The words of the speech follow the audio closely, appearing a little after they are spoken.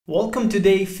Welcome to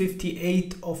day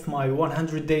 58 of my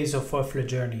 100 days of Webflow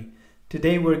journey.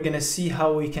 Today we're going to see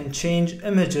how we can change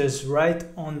images right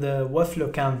on the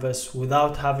Webflow canvas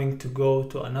without having to go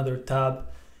to another tab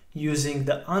using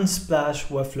the Unsplash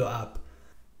Webflow app.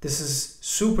 This is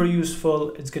super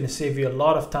useful. It's going to save you a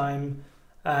lot of time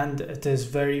and it is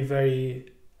very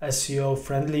SEO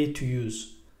friendly to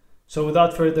use. So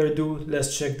without further ado,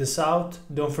 let's check this out.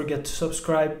 Don't forget to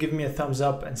subscribe, give me a thumbs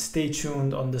up, and stay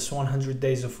tuned on this 100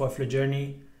 days of Webflow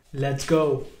journey. Let's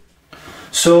go.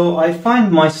 So I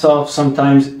find myself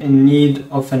sometimes in need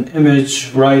of an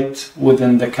image right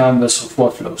within the canvas of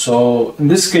Webflow. So in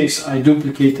this case, I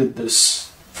duplicated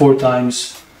this 4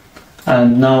 times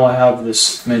and now I have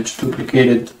this image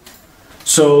duplicated.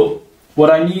 So what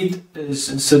I need is,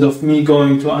 instead of me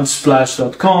going to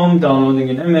unsplash.com, downloading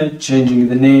an image, changing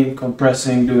the name,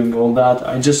 compressing, doing all that,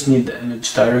 I just need the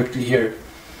image directly here.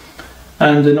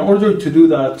 And in order to do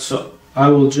that, so I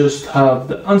will just have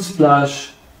the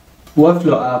Unsplash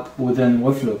Webflow app within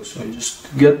Webflow. So you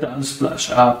just get the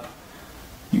Unsplash app,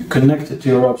 you connect it to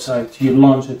your website, you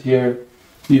launch it here,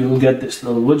 you will get this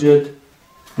little widget,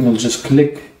 and you'll just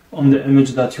click on the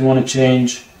image that you want to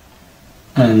change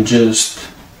and just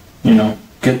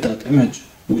get that image,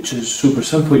 which is super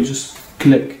simple. You just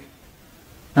click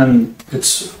and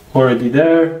it's already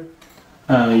there.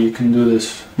 You can do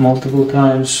this multiple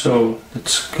times, so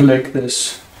let's click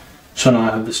this. So now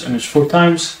I have this image 4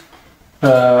 times.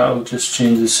 I'll just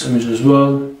change this image as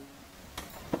well,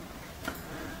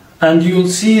 and you'll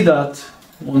see that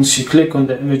once you click on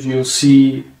the image, you'll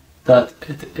see that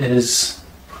it is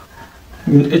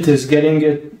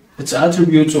getting its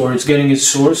attributes, or it's getting its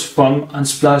source from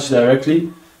Unsplash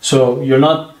directly. So you're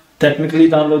not technically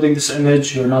downloading this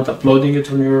image, you're not uploading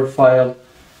it on your file,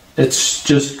 it's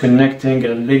just connecting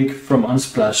a link from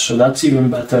Unsplash. So that's even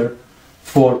better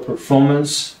for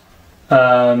performance.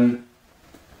 So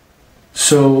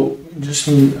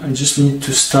I just need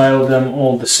to style them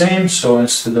all the same. So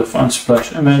instead of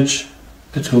Unsplash image,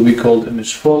 it will be called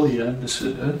image full. Yeah, this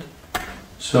is it.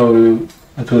 So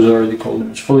it was already called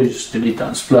image full. You just delete the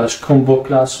Unsplash combo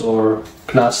class or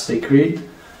class they create,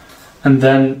 and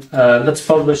then let's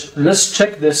publish. Let's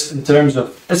check this in terms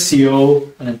of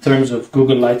SEO and in terms of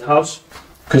Google Lighthouse,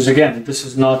 because again, this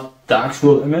is not the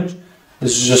actual image.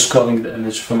 This is just calling the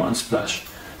image from Unsplash.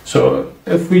 So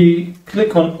if we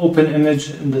click on open image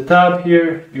in the tab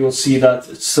here, you will see that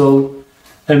it's still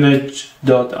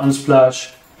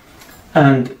image.unsplash.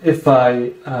 And if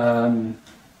I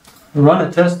run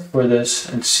a test for this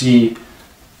and see,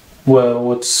 well,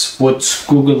 what's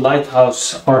Google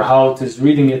Lighthouse, or how it is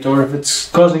reading it, or if it's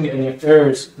causing any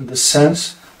errors in the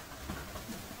sense.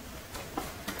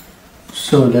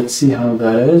 So let's see how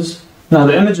that is. Now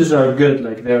the images are good,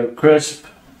 like they're crisp,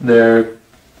 they're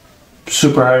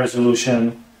super high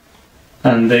resolution,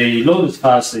 and they loaded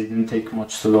fast. They didn't take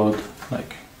much to load.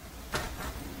 Like,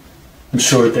 I'm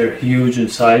sure they're huge in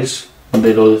size, but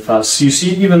they loaded fast. You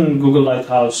see, even Google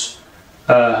Lighthouse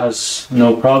has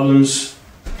no problems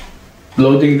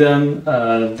loading them.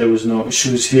 There was no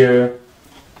issues here,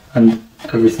 and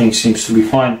everything seems to be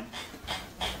fine.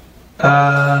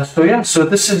 So yeah, so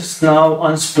this is now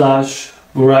Unsplash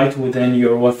right within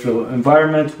your Webflow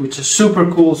environment, which is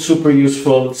super cool, super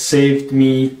useful. It saved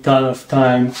me a ton of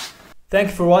time. Thank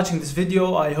you for watching this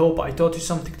video. I hope I taught you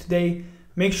something today.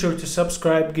 Make sure to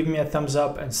subscribe, give me a thumbs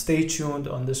up, and stay tuned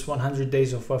on this 100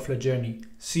 days of Webflow journey.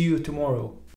 See you tomorrow.